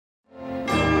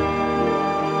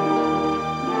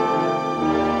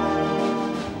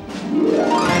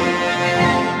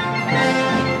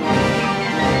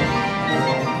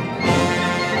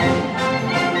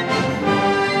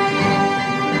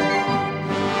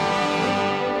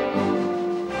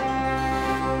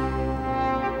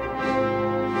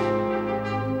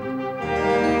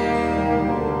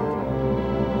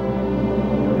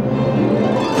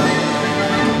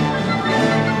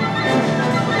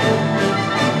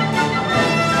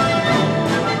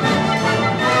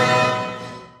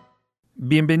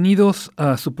Bienvenidos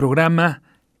a su programa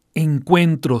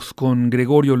Encuentros con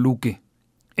Gregorio Luque.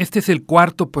 Este es el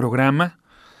cuarto programa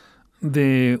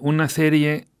de una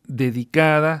serie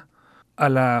dedicada a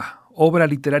la obra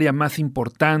literaria más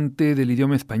importante del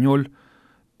idioma español,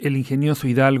 el ingenioso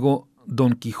hidalgo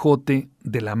Don Quijote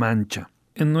de la Mancha.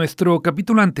 En nuestro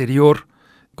capítulo anterior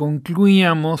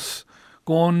concluíamos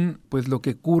con lo que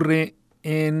ocurre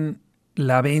en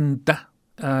la venta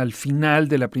al final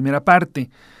de la primera parte.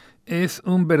 Es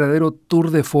un verdadero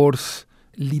tour de force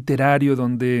literario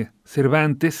donde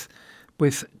Cervantes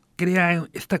crea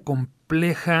esta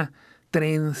compleja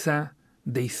trenza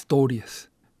de historias,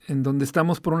 en donde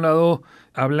estamos por un lado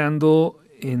hablando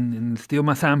en el sentido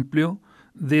más amplio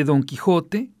de Don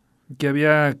Quijote, que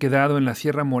había quedado en la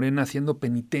Sierra Morena haciendo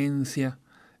penitencia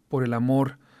por el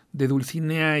amor de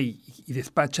Dulcinea y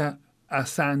despacha a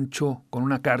Sancho con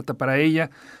una carta para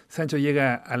ella. Sancho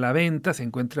llega a la venta, se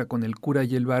encuentra con el cura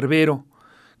y el barbero,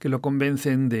 que lo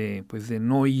convencen de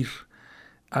no ir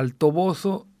al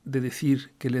toboso, de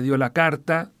decir que le dio la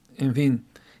carta, en fin.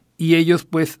 Y ellos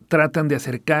tratan de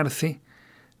acercarse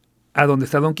a donde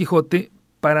está Don Quijote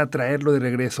para traerlo de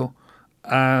regreso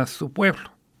a su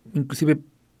pueblo. Inclusive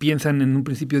piensan en un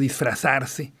principio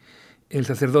disfrazarse, el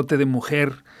sacerdote de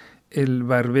mujer, el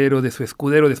barbero de su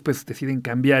escudero, después deciden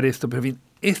cambiar esto, pero bien,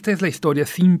 esta es la historia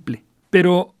simple.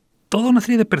 Pero toda una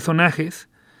serie de personajes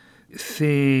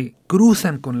se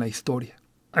cruzan con la historia.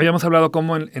 Habíamos hablado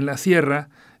cómo en la sierra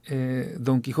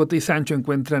Don Quijote y Sancho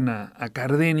encuentran a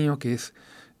Cardenio, que es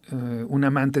un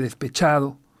amante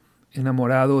despechado,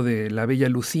 enamorado de la bella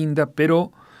Lucinda,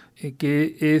 pero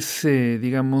que es,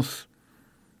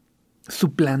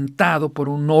 suplantado por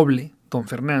un noble, Don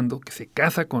Fernando, que se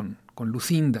casa con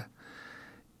Lucinda.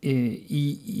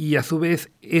 Y a su vez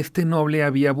este noble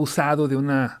había abusado de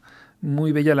una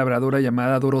muy bella labradora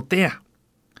llamada Dorotea.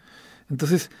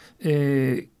 Entonces,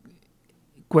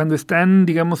 cuando están,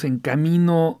 en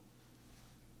camino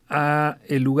a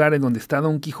el lugar en donde está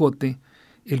Don Quijote,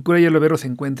 el cura y el barbero se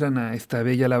encuentran a esta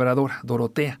bella labradora,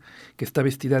 Dorotea, que está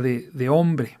vestida de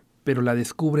hombre, pero la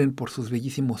descubren por sus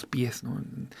bellísimos pies, ¿no?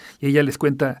 Y ella les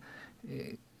cuenta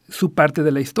su parte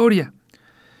de la historia.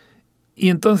 Y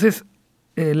entonces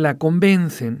la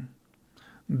convencen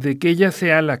de que ella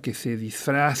sea la que se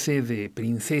disfrace de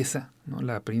princesa, ¿no?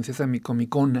 La princesa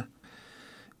micomicona,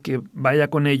 que vaya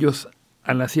con ellos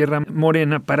a la Sierra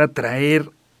Morena para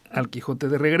traer al Quijote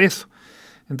de regreso.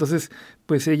 Entonces,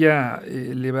 ella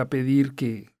le va a pedir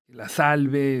que la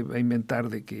salve, va a inventar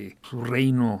de que su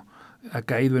reino ha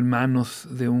caído en manos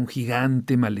de un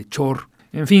gigante malhechor.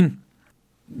 En fin,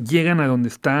 llegan a donde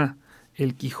está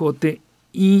el Quijote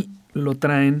y lo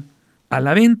traen a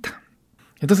la venta.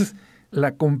 Entonces,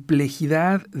 la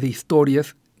complejidad de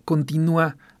historias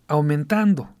continúa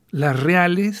aumentando, las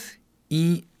reales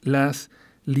y las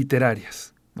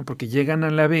literarias, ¿no? Porque llegan a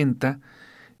la venta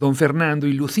Don Fernando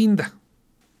y Lucinda.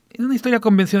 En una historia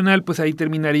convencional, ahí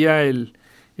terminaría el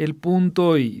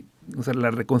punto y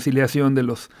la reconciliación de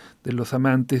los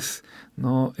amantes,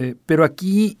 ¿no? Pero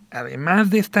aquí, además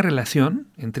de esta relación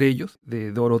entre ellos,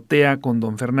 de Dorotea con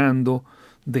Don Fernando,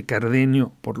 de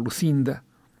Cardenio por Lucinda,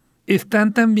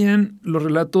 están también los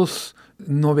relatos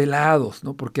novelados,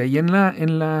 ¿no? Porque ahí en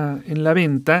la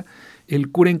venta el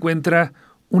cura encuentra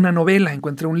una novela,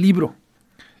 encuentra un libro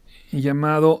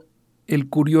llamado El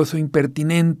curioso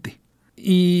impertinente.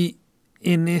 Y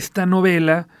en esta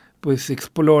novela se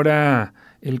explora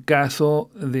el caso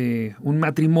de un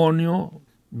matrimonio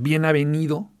bien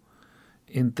avenido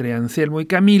entre Anselmo y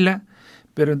Camila,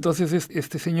 pero entonces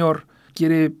este señor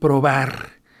quiere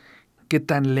probar qué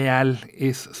tan leal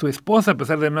es su esposa, a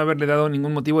pesar de no haberle dado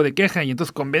ningún motivo de queja, y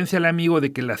entonces convence al amigo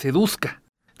de que la seduzca.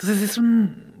 Entonces es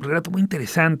un relato muy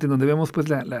interesante, donde vemos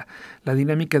la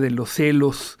dinámica de los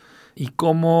celos y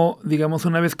cómo,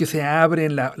 una vez que se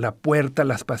abren la puerta a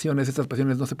las pasiones, estas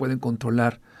pasiones no se pueden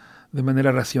controlar de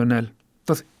manera racional.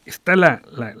 Entonces está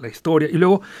la historia, y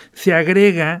luego se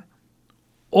agrega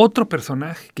otro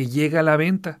personaje que llega a la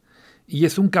venta, y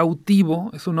es un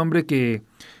cautivo, es un hombre que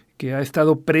ha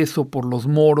estado preso por los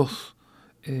moros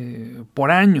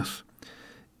por años.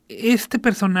 Este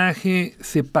personaje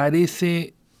se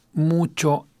parece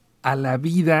mucho a la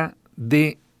vida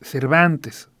de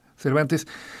Cervantes. Cervantes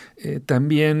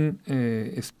también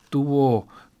estuvo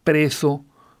preso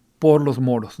por los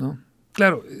moros, ¿no?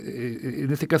 Claro,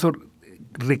 en este caso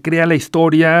recrea la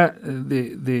historia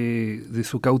de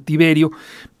su cautiverio,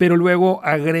 pero luego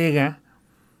agrega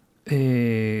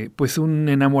un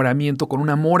enamoramiento con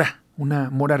una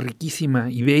mora riquísima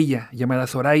y bella llamada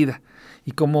Zoraida,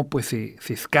 y cómo se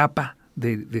escapa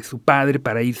de su padre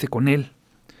para irse con él.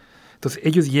 Entonces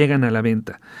ellos llegan a la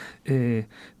venta.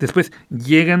 Después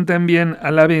llegan también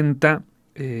a la venta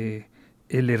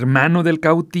el hermano del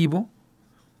cautivo,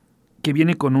 que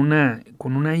viene con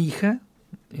una hija,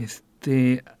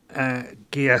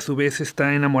 que a su vez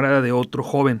está enamorada de otro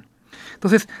joven.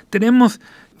 Entonces tenemos,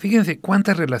 fíjense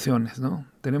cuántas relaciones, ¿no?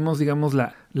 Tenemos, digamos,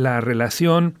 la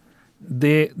relación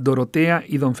de Dorotea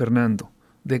y don Fernando,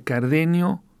 de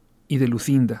Cardenio y de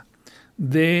Lucinda,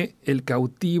 de el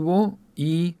cautivo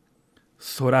y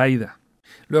Zoraida.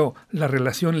 Luego, la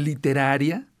relación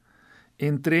literaria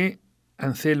entre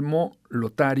Anselmo,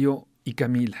 Lotario y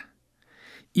Camila.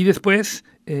 Y después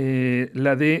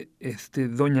la de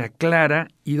doña Clara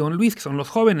y don Luis, que son los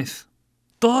jóvenes.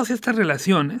 Todas estas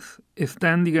relaciones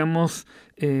están, digamos,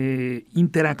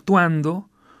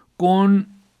 interactuando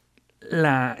con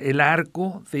el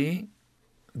arco de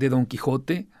Don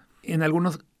Quijote, en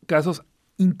algunos casos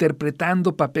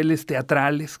interpretando papeles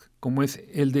teatrales, como es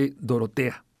el de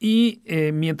Dorotea. Y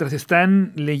mientras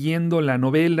están leyendo la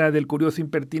novela del curioso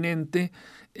impertinente,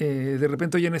 de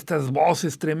repente oyen estas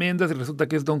voces tremendas y resulta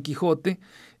que es Don Quijote.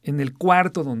 En el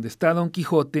cuarto donde está Don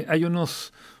Quijote hay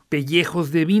unos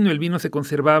pellejos de vino, el vino se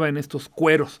conservaba en estos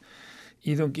cueros,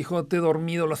 y Don Quijote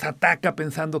dormido los ataca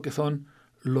pensando que son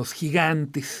los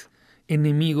gigantes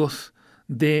enemigos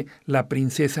de la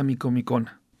princesa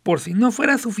Micomicona. Por si no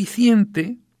fuera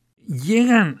suficiente,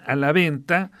 llegan a la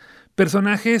venta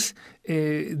personajes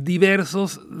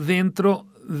diversos dentro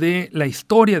de la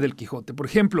historia del Quijote. Por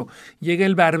ejemplo, llega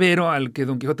el barbero al que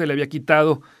Don Quijote le había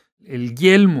quitado el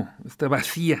yelmo, esta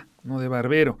bacía, ¿no?, de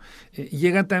barbero.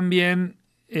 Llega también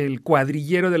el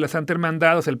cuadrillero de la Santa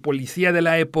Hermandad, o sea, el policía de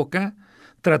la época,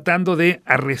 tratando de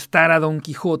arrestar a Don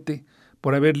Quijote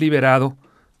por haber liberado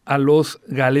a los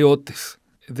galeotes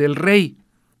del rey.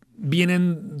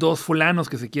 Vienen dos fulanos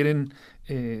que se quieren,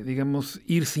 digamos,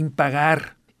 ir sin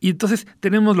pagar. Y entonces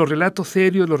tenemos los relatos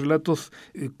serios, los relatos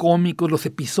cómicos, los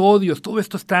episodios, todo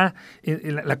esto está,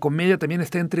 la comedia también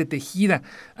está entretejida.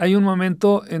 Hay un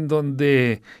momento en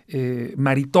donde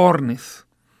Maritornes,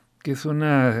 que es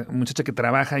una muchacha que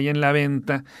trabaja ahí en la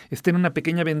venta, está en una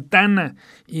pequeña ventana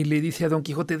y le dice a Don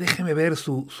Quijote, déjeme ver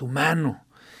su mano.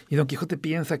 Y Don Quijote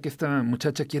piensa que esta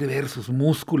muchacha quiere ver sus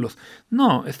músculos.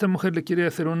 No, esta mujer le quiere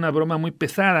hacer una broma muy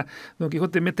pesada. Don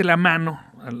Quijote mete la mano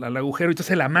al agujero y entonces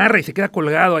se la amarra y se queda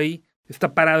colgado ahí.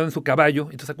 Está parado en su caballo.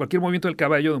 Entonces a cualquier movimiento del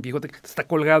caballo, Don Quijote está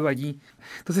colgado allí.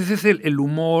 Entonces es el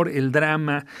humor, el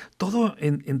drama, todo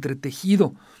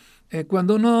entretejido.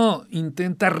 Cuando uno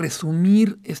intenta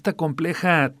resumir esta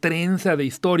compleja trenza de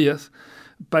historias,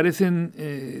 parecen,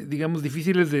 digamos,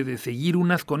 difíciles de seguir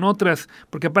unas con otras,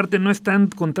 porque aparte no están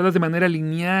contadas de manera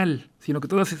lineal, sino que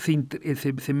todas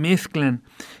se mezclan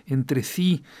entre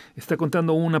sí. Está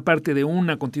contando una parte de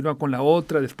una, continúa con la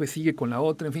otra, después sigue con la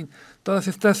otra, en fin. Todas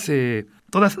estas,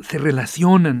 todas se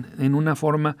relacionan en una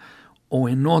forma o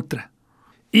en otra.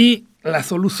 Y la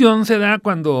solución se da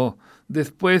cuando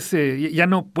después ya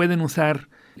no pueden usar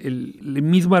el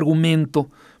mismo argumento,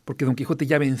 porque Don Quijote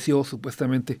ya venció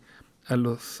supuestamente a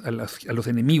los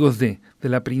enemigos de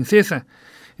la princesa.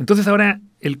 Entonces ahora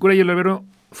el cura y el barbero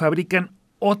fabrican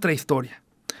otra historia.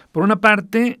 Por una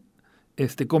parte,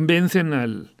 convencen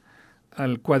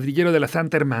al cuadrillero de la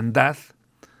Santa Hermandad,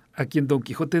 a quien Don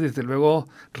Quijote desde luego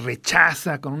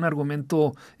rechaza con un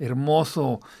argumento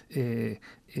hermoso,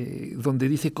 donde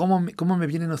dice, ¿cómo me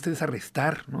vienen ustedes a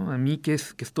arrestar, ¿no? A mí que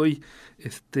estoy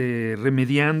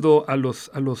remediando a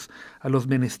los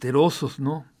menesterosos,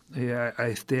 ¿no?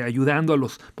 Ayudando a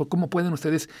los... ¿Cómo pueden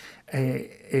ustedes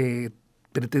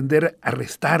pretender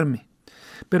arrestarme?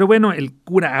 Pero bueno, el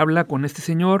cura habla con este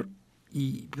señor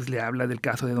y pues le habla del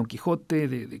caso de Don Quijote,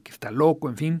 de que está loco,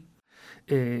 en fin.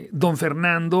 Don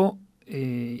Fernando,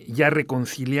 ya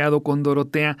reconciliado con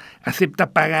Dorotea,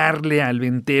 acepta pagarle al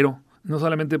ventero, no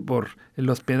solamente por el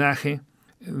hospedaje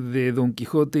de Don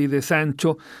Quijote y de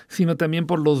Sancho, sino también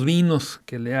por los vinos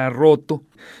que le ha roto.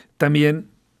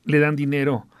 También le dan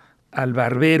dinero al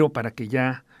barbero para que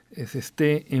ya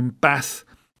esté en paz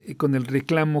con el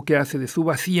reclamo que hace de su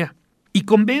bacía, y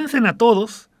convencen a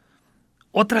todos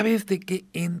otra vez de que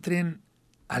entren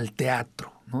al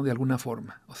teatro, ¿no? De alguna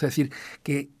forma, o sea, es decir,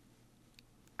 que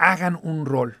hagan un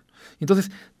rol.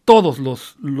 Entonces todos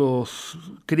los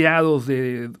criados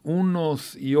de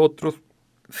unos y otros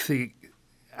se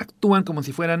actúan como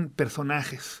si fueran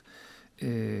personajes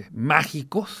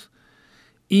mágicos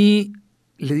y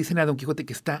le dicen a Don Quijote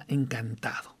que está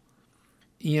encantado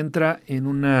y entra en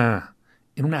una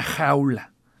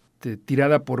jaula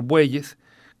tirada por bueyes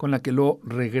con la que lo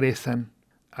regresan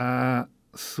a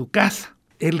su casa.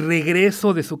 El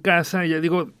regreso de su casa, ya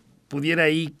digo, pudiera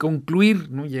ahí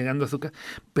concluir, ¿no?, llegando a su casa,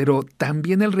 pero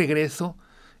también el regreso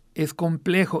es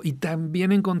complejo y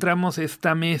también encontramos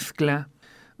esta mezcla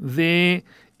de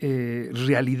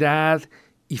realidad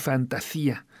y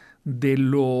fantasía, de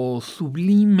lo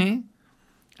sublime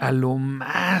a lo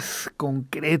más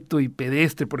concreto y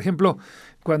pedestre. Por ejemplo,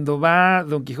 cuando va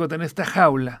Don Quijote en esta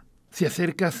jaula, se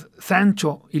acerca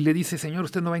Sancho y le dice, señor,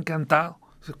 ¿usted no va encantado?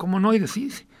 Dice, ¿cómo no? Y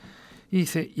dice,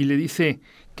 sí. Y le dice,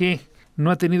 ¿qué? ¿No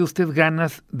ha tenido usted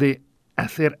ganas de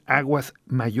hacer aguas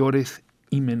mayores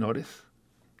y menores?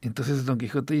 Entonces Don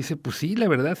Quijote dice, pues sí, la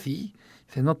verdad, sí.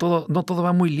 Dice, no todo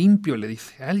va muy limpio, le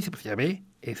dice. Le dice, pues ya ve,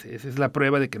 esa es la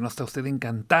prueba de que no está usted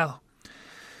encantado.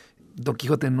 Don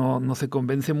Quijote no se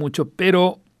convence mucho,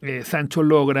 pero Sancho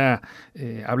logra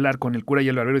hablar con el cura y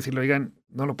el barbero y decirle, oigan,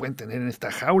 no lo pueden tener en esta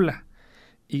jaula.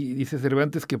 Y dice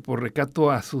Cervantes que por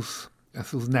recato a sus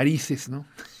narices, ¿no?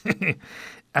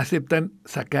 aceptan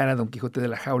sacar a Don Quijote de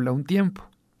la jaula un tiempo.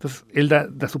 Entonces, él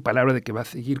da su palabra de que va a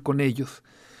seguir con ellos.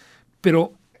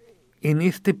 Pero en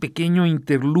este pequeño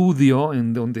interludio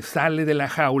en donde sale de la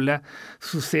jaula,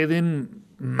 suceden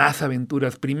más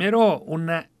aventuras. Primero,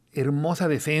 una hermosa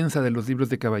defensa de los libros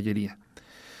de caballería.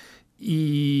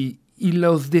 Y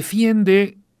los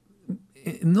defiende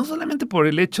no solamente por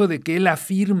el hecho de que él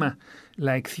afirma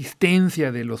la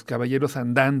existencia de los caballeros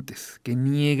andantes, que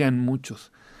niegan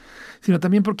muchos, sino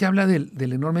también porque habla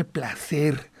del enorme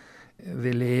placer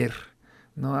de leer,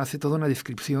 ¿no? Hace toda una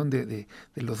descripción de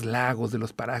los lagos, de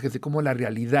los parajes, de cómo la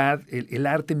realidad, el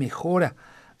arte mejora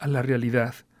a la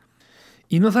realidad.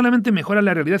 Y no solamente mejora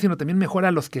la realidad, sino también mejora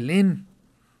a los que leen.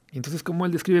 Y entonces, cómo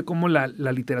él describe cómo la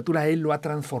literatura a él lo ha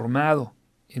transformado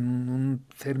en un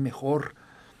ser mejor.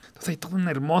 Entonces hay toda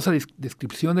una hermosa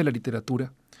descripción de la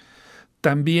literatura.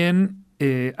 También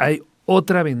hay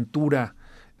otra aventura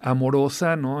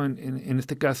amorosa, ¿no? En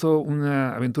este caso,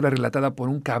 una aventura relatada por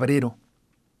un cabrero,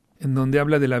 en donde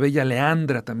habla de la bella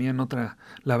Leandra, también otra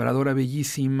labradora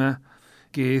bellísima,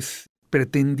 que es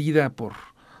pretendida por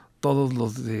todos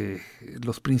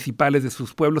los principales de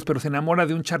sus pueblos, pero se enamora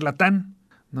de un charlatán,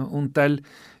 ¿no? Un tal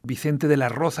Vicente de la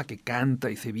Rosa que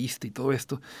canta y se viste y todo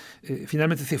esto.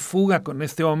 Finalmente se fuga con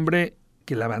este hombre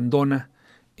que la abandona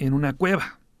en una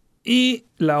cueva. Y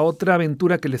la otra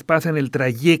aventura que les pasa en el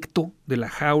trayecto de la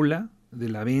jaula, de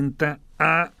la venta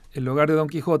a el hogar de Don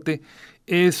Quijote,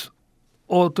 es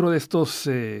otro de estos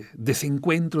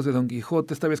desencuentros de Don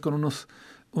Quijote, esta vez con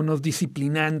unos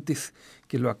disciplinantes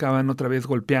que lo acaban otra vez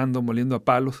golpeando, moliendo a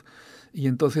palos. Y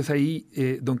entonces ahí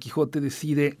Don Quijote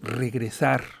decide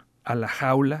regresar a la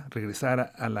jaula,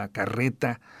 regresar a la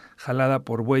carreta jalada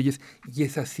por bueyes, y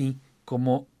es así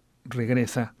como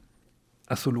regresa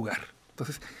a su lugar.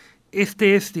 Entonces,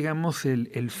 este es, digamos,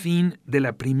 el fin de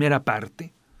la primera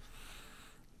parte,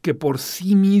 que por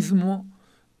sí mismo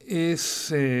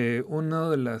es una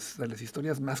de las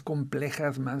historias más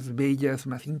complejas, más bellas,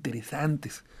 más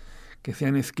interesantes que se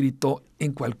han escrito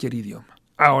en cualquier idioma.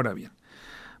 Ahora bien,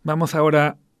 vamos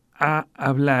ahora a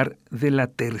hablar de la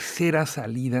tercera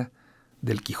salida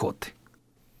del Quijote.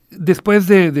 Después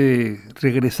de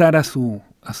regresar a su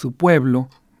pueblo,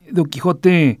 Don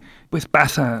Quijote pues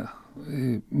pasa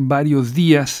varios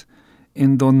días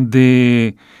en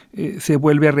donde se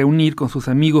vuelve a reunir con sus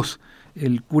amigos,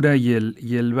 el cura y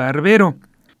el barbero.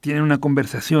 Tienen una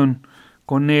conversación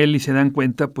con él y se dan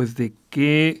cuenta pues de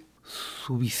que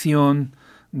su visión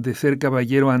de ser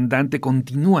caballero andante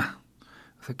continúa.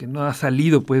 O sea, que no ha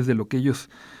salido pues de lo que ellos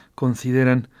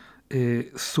consideran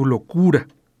su locura.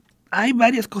 Hay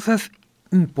varias cosas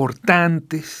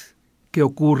importantes que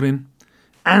ocurren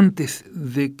antes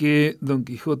de que Don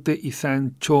Quijote y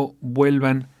Sancho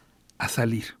vuelvan a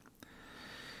salir.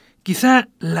 Quizá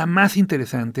la más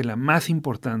interesante, la más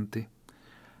importante,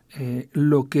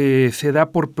 lo que se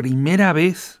da por primera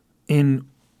vez en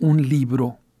un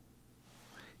libro,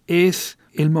 es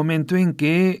el momento en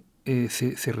que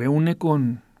se reúne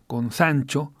con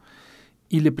Sancho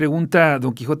y le pregunta a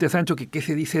Don Quijote a Sancho que qué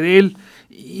se dice de él.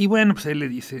 Y bueno, pues él le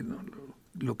dice, no,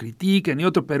 lo critican y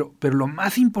otro, pero lo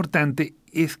más importante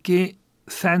es que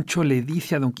Sancho le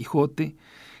dice a Don Quijote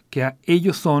que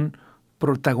ellos son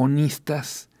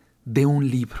protagonistas de un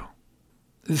libro.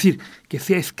 Es decir, que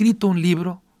se ha escrito un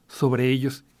libro sobre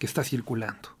ellos que está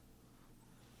circulando.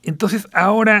 Entonces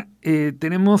ahora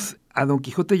tenemos a Don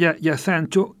Quijote y a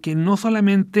Sancho que no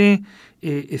solamente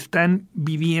están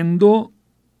viviendo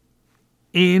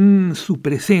en su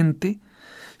presente,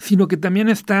 sino que también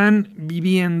están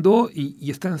viviendo y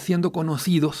están siendo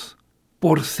conocidos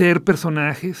por ser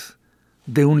personajes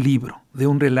de un libro, de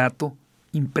un relato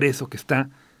impreso que está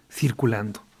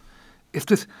circulando.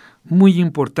 Esto es muy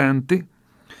importante.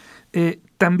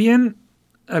 También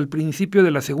al principio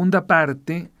de la segunda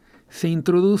parte se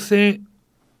introduce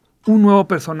un nuevo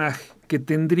personaje que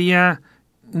tendría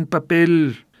un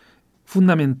papel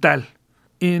fundamental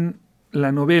en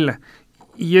la novela,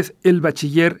 y es el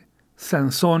bachiller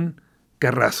Sansón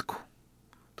Carrasco.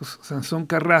 Entonces, Sansón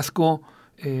Carrasco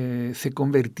se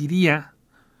convertiría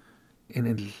en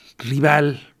el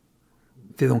rival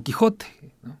de Don Quijote,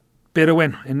 ¿no? Pero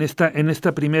bueno, en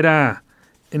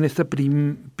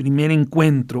primer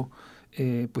encuentro,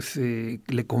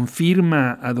 le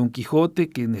confirma a Don Quijote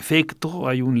que en efecto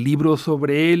hay un libro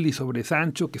sobre él y sobre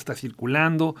Sancho que está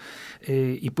circulando,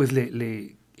 y pues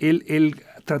él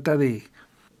trata de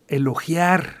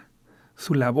elogiar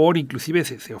su labor, inclusive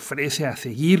se ofrece a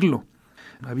seguirlo.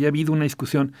 Había habido una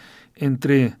discusión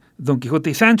entre Don Quijote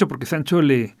y Sancho, porque Sancho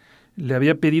le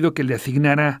había pedido que le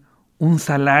asignara un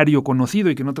salario conocido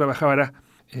y que no trabajara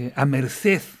a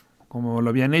merced, como lo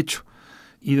habían hecho.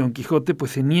 Y Don Quijote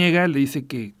pues se niega, le dice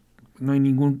que no hay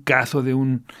ningún caso de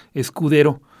un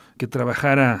escudero que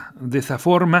trabajara de esa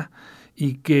forma,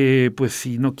 y que pues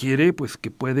si no quiere, pues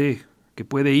que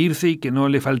puede irse y que no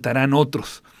le faltarán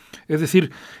otros. Es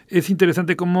decir, es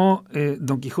interesante cómo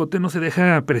Don Quijote no se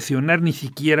deja presionar ni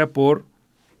siquiera por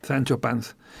Sancho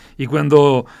Panza. Y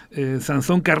cuando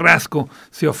Sansón Carrasco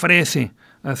se ofrece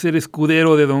a ser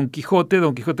escudero de Don Quijote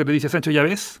le dice a Sancho, ¿ya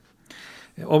ves?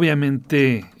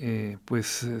 Obviamente,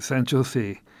 Sancho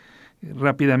se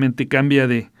rápidamente cambia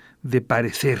de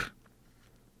parecer.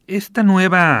 Esta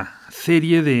nueva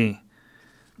serie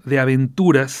de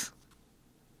aventuras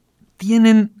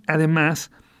tienen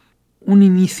además un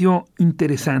inicio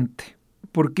interesante,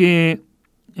 porque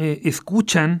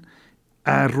escuchan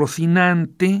a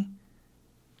Rocinante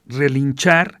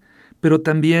relinchar, pero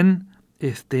también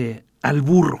al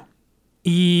burro.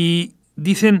 Y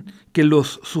dicen que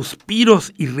los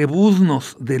suspiros y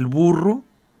rebuznos del burro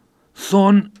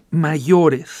son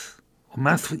mayores o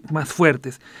más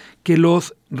fuertes que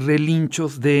los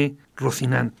relinchos de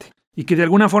Rocinante. Y que de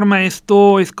alguna forma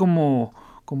esto es como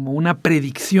una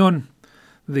predicción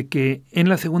de que en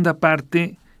la segunda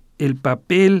parte el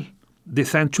papel de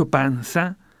Sancho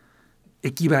Panza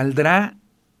equivaldrá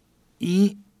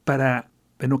y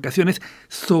en ocasiones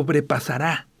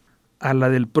sobrepasará a la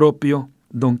del propio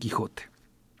Don Quijote.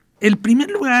 El primer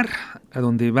lugar a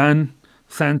donde van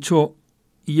Sancho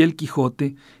y el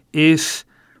Quijote es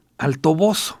al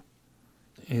Toboso,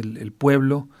 el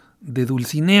pueblo de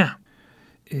Dulcinea.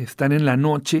 Están en la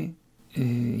noche,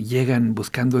 llegan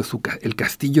buscando el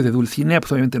castillo de Dulcinea,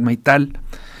 pues obviamente en Maital.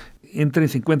 Entran y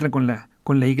se encuentran con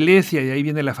la iglesia, y ahí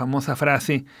viene la famosa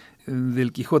frase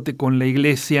del Quijote: con la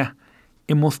iglesia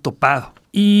hemos topado.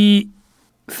 Y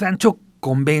Sancho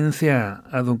convence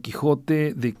a Don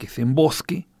Quijote de que se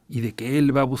embosque y de que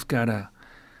él va a buscar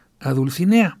a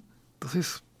Dulcinea.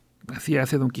 Entonces, así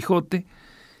hace Don Quijote,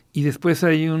 y después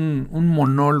hay un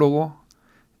monólogo,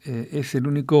 es el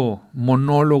único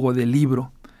monólogo del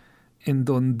libro, en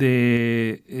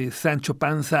donde Sancho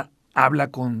Panza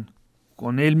habla con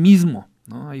él mismo,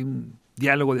 ¿no? Hay un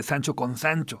diálogo de Sancho con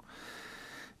Sancho.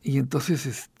 Y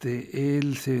entonces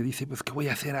él se dice, pues, ¿qué voy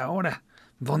a hacer ahora?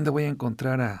 ¿Dónde voy a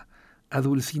encontrar a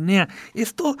Dulcinea?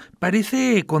 Esto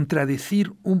parece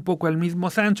contradecir un poco al mismo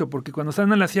Sancho, porque cuando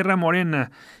están en la Sierra Morena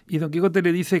y Don Quijote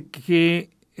le dice que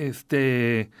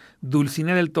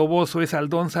Dulcinea del Toboso es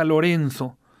Aldonza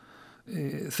Lorenzo,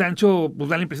 Sancho pues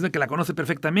da la impresión de que la conoce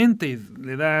perfectamente,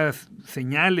 le da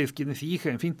señales, quién es hija,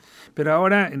 en fin. Pero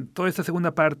ahora, en toda esta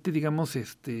segunda parte, digamos,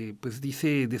 pues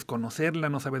dice desconocerla,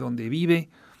 no sabe dónde vive.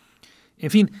 En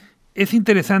fin, es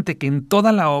interesante que en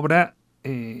toda la obra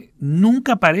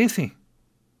nunca aparece.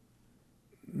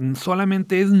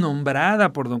 Solamente es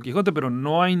nombrada por Don Quijote, pero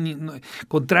no hay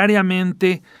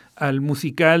contrariamente al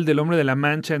musical del Hombre de la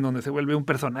Mancha, en donde se vuelve un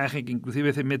personaje que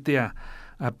inclusive se mete a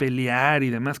pelear y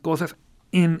demás cosas.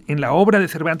 En la obra de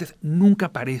Cervantes nunca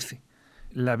aparece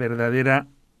la verdadera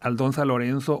Aldonza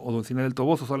Lorenzo o Dulcinea del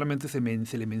Toboso, solamente se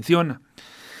le menciona.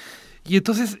 Y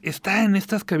entonces está en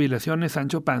estas cavilaciones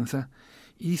Sancho Panza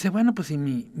y dice, bueno, pues si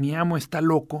mi amo está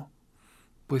loco,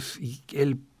 pues y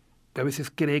él a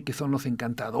veces cree que son los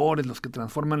encantadores los que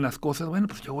transforman las cosas, bueno,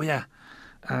 pues yo voy a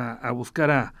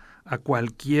buscar a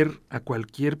cualquier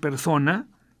persona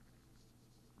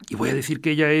y voy a decir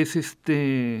que ella es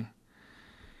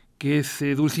que es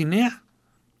Dulcinea,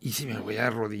 y si me voy a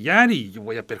arrodillar y yo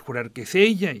voy a perjurar que es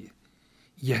ella,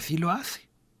 y así lo hace.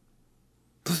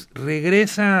 Entonces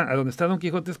regresa a donde está Don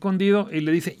Quijote escondido y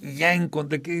le dice, ya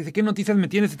encontré, dice, ¿qué noticias me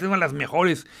tienes? Te tengo las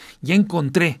mejores, ya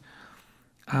encontré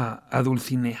a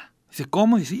Dulcinea. Dice,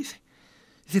 ¿cómo? Dice,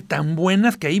 tan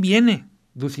buenas que ahí viene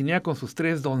Dulcinea con sus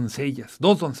 2 doncellas.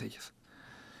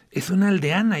 Es una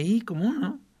aldeana ahí común,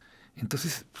 ¿no?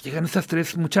 Entonces llegan estas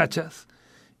 3 muchachas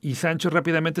Y Sancho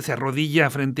rápidamente se arrodilla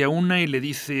frente a una y le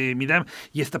dice, mira,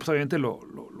 y esta pues obviamente lo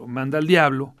manda al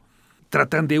diablo.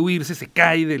 Tratan de huirse, se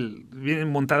cae,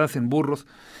 vienen montadas en burros.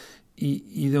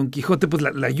 Y Don Quijote pues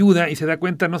la ayuda y se da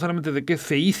cuenta no solamente de que es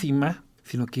feísima,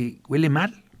 sino que huele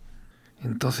mal.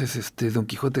 Entonces Don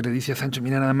Quijote le dice a Sancho,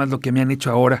 mira nada más lo que me han hecho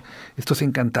ahora. Estos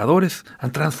encantadores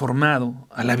han transformado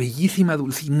a la bellísima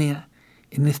Dulcinea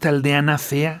en esta aldeana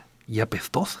fea y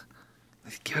apestosa.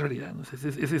 Qué barbaridad, ¿no?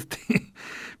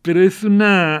 Pero es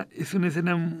una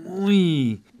escena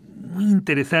muy, muy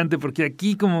interesante, porque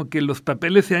aquí como que los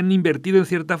papeles se han invertido en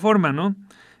cierta forma, ¿no?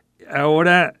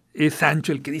 Ahora es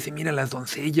Sancho el que dice, mira las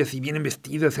doncellas y vienen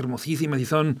vestidas hermosísimas y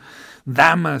son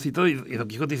damas y todo, y Don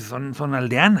Quijote dice, son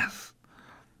aldeanas,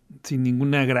 sin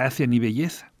ninguna gracia ni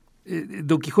belleza.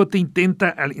 Don Quijote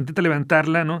intenta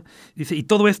levantarla, ¿no? Dice, y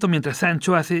todo esto mientras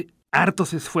Sancho hace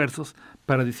hartos esfuerzos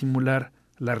para disimular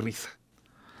la risa.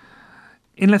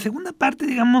 En la segunda parte,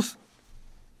 digamos,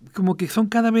 como que son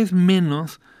cada vez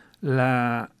menos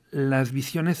las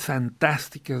visiones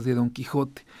fantásticas de Don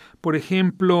Quijote. Por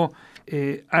ejemplo,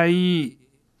 hay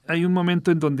un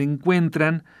momento en donde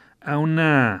encuentran a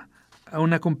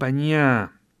una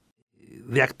compañía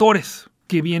de actores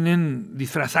que vienen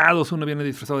disfrazados. Uno viene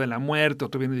disfrazado de la muerte,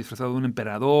 otro viene disfrazado de un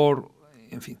emperador,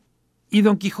 en fin. Y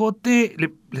Don Quijote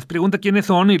les pregunta quiénes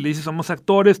son y le dice, somos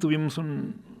actores, tuvimos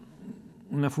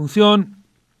una función.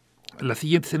 La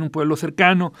siguiente es en un pueblo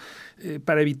cercano.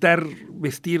 Para evitar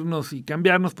vestirnos y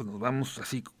cambiarnos, pues nos vamos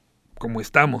así como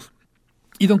estamos.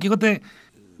 Y Don Quijote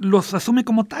los asume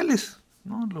como tales,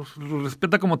 ¿no? Los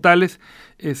respeta como tales,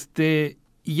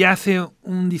 y hace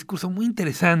un discurso muy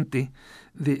interesante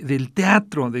del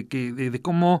teatro, de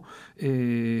cómo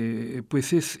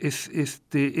pues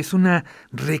es una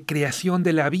recreación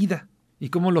de la vida. Y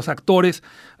cómo los actores,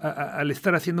 al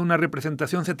estar haciendo una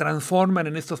representación, se transforman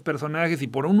en estos personajes y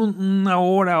por una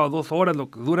hora o 2 horas,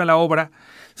 lo que dura la obra,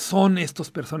 son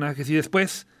estos personajes y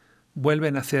después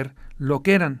vuelven a ser lo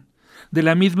que eran. De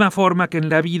la misma forma que en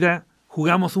la vida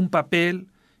jugamos un papel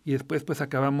y después pues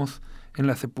acabamos en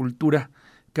la sepultura,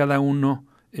 cada uno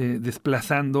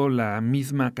desplazando la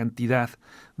misma cantidad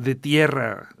de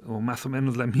tierra, o más o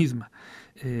menos la misma.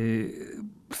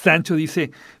 Sancho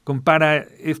compara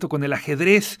esto con el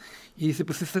ajedrez y dice,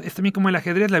 pues es también como el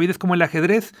ajedrez, la vida es como el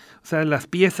ajedrez, o sea, las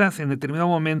piezas en determinado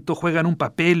momento juegan un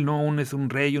papel, ¿no? Uno es un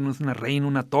rey, uno es una reina,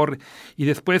 una torre, y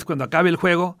después cuando acabe el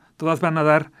juego, todas van a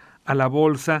dar a la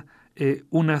bolsa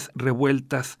unas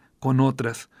revueltas con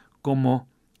otras, como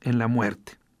en la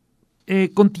muerte.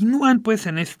 Continúan pues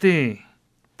en este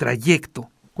trayecto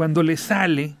cuando le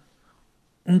sale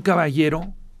un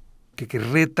caballero que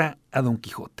reta a Don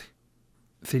Quijote.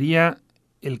 Sería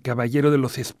el caballero de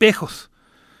los espejos.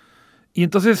 Y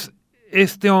entonces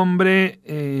este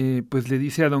hombre pues le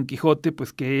dice a Don Quijote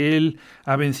pues que él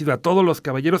ha vencido a todos los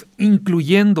caballeros,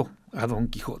 incluyendo a Don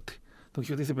Quijote. Don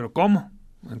Quijote dice, ¿pero cómo?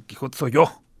 Don Quijote soy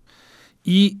yo.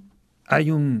 Y hay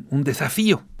un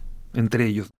desafío entre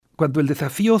ellos. Cuando el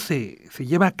desafío se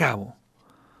lleva a cabo,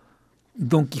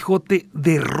 Don Quijote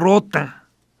derrota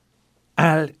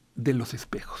al de los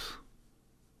espejos.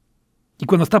 Y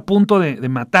cuando está a punto de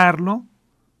matarlo,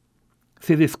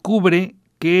 se descubre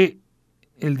que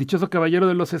el dichoso caballero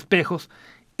de los espejos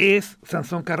es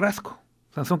Sansón Carrasco.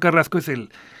 Sansón Carrasco es el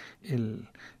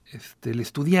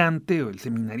estudiante o el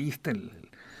seminarista,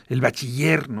 el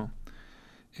bachiller, ¿no?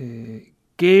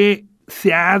 Que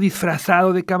se ha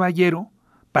disfrazado de caballero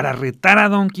para retar a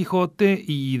Don Quijote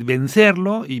y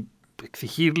vencerlo y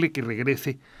exigirle que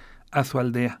regrese a su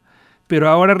aldea. Pero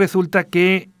ahora resulta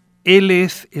que él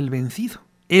es el vencido,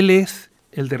 él es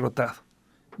el derrotado.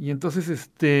 Y entonces,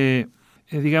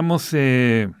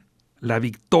 la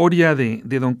victoria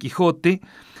de Don Quijote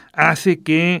hace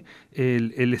que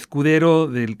el escudero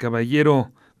del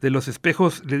caballero de los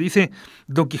espejos le dice,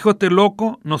 Don Quijote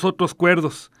loco, nosotros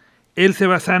cuerdos. Él se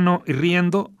va sano y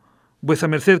riendo, vuesa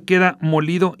merced queda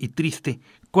molido y triste.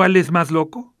 ¿Cuál es más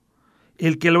loco?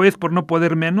 ¿El que lo es por no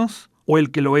poder menos o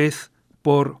el que lo es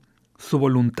por su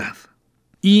voluntad?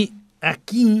 Y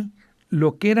aquí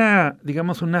lo que era,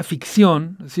 digamos, una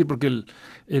ficción, es decir, porque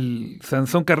el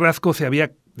Sansón Carrasco se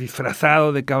había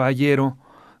disfrazado de caballero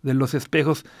de los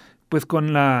espejos, pues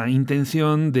con la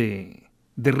intención de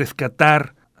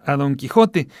rescatar a Don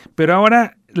Quijote, pero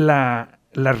ahora la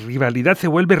rivalidad se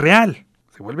vuelve real,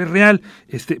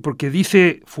 porque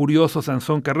dice furioso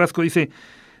Sansón Carrasco, dice,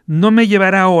 no me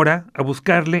llevará ahora a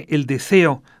buscarle el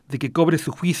deseo de que cobre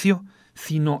su juicio,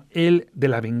 sino el de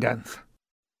la venganza.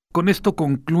 Con esto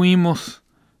concluimos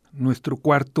nuestro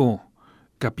 4º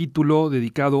capítulo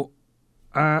dedicado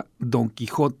a Don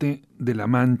Quijote de la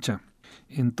Mancha.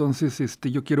 Entonces,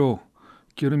 yo quiero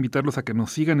quiero invitarlos a que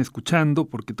nos sigan escuchando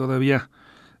porque todavía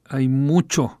hay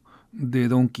mucho de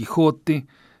Don Quijote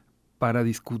para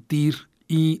discutir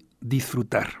y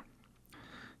disfrutar.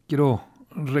 Quiero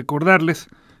recordarles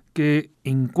que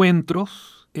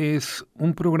Encuentros es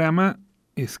un programa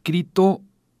escrito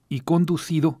y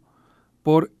conducido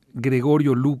por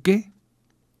Gregorio Luque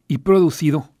y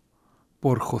producido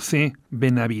por José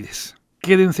Benavides.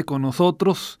 Quédense con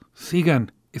nosotros,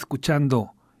 sigan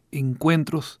escuchando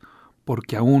Encuentros,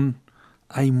 porque aún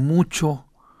hay mucho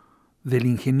del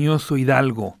ingenioso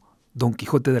hidalgo Don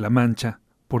Quijote de la Mancha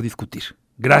por discutir.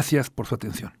 Gracias por su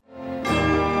atención.